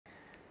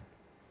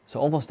So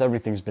almost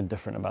everything's been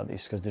different about the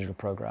East Coast Digital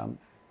Programme.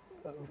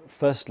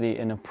 Firstly,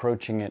 in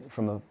approaching it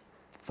from a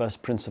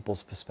first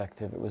principles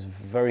perspective, it was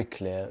very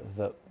clear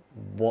that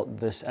what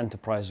this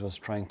enterprise was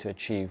trying to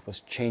achieve was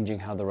changing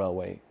how the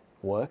railway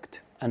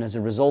worked. And as a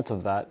result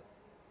of that,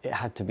 it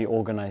had to be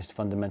organized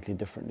fundamentally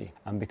differently.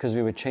 And because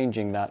we were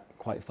changing that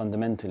quite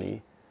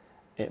fundamentally,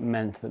 it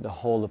meant that the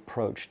whole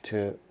approach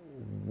to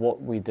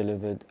what we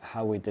delivered,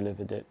 how we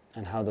delivered it,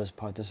 and how those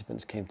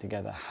participants came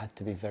together had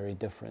to be very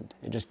different.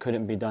 It just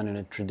couldn't be done in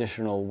a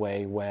traditional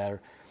way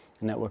where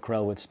Network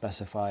Rail would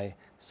specify,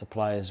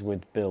 suppliers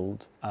would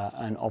build,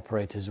 and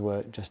operators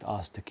were just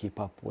asked to keep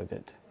up with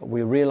it.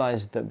 We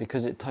realized that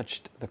because it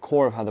touched the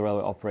core of how the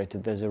railway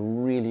operated, there's a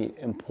really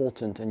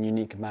important and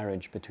unique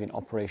marriage between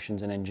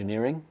operations and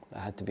engineering that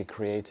had to be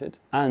created.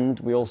 And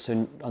we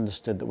also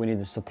understood that we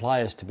needed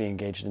suppliers to be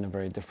engaged in a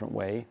very different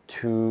way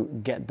to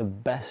get the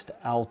best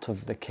out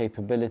of the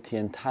capability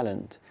and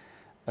talent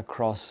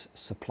across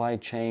supply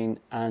chain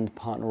and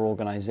partner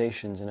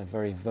organizations in a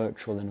very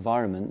virtual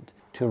environment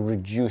to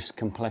reduce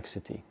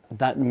complexity.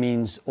 That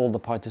means all the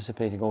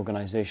participating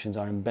organizations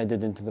are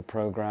embedded into the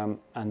program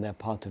and they're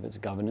part of its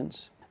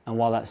governance. And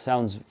while that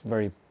sounds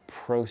very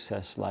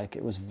process-like,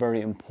 it was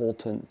very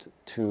important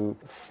to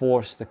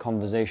force the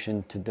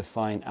conversation to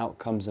define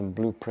outcomes and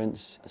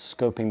blueprints,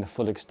 scoping the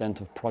full extent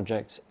of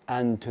projects,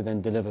 and to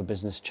then deliver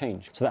business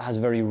change. So that has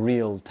very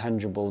real,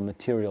 tangible,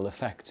 material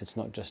effects. It's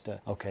not just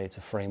it's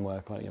a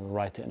framework, or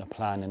write it in a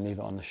plan and leave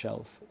it on the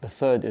shelf. The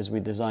third is we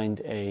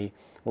designed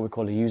what we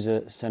call a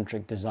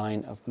user-centric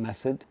design of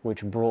method,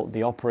 which brought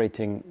the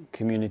operating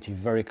community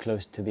very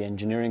close to the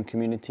engineering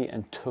community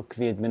and took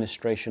the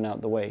administration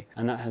out the way.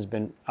 And that has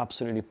been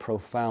absolutely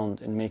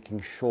profound in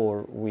making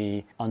sure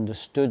we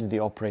understood the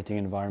operating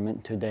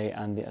environment today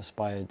and the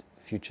aspired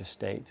future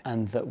state,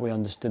 and that we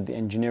understood the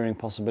engineering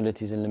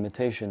possibilities and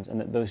limitations, and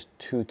that those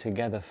two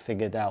together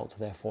figured out,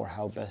 therefore,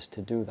 how best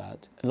to do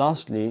that.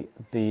 Lastly,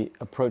 the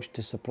approach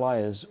to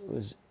suppliers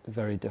was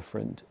very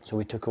different. So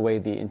we took away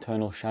the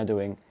internal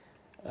shadowing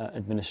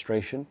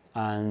administration,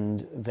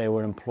 and they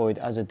were employed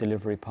as a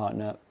delivery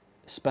partner,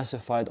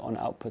 specified on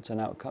outputs and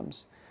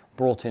outcomes,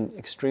 brought in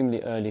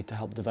extremely early to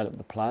help develop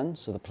the plans,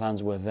 so the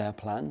plans were their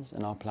plans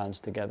and our plans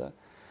together,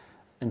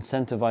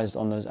 incentivized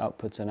on those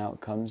outputs and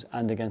outcomes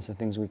and against the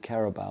things we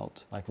care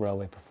about, like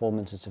railway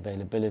performance, its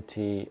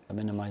availability,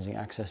 minimizing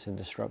access and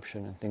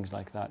disruption, and things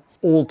like that.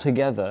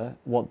 Altogether,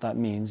 what that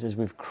means is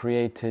we've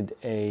created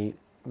a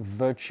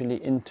virtually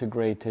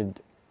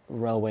integrated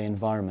railway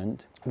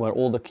environment where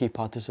all the key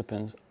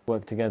participants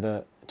work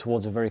together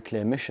towards a very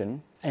clear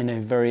mission in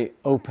a very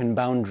open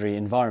boundary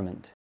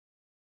environment.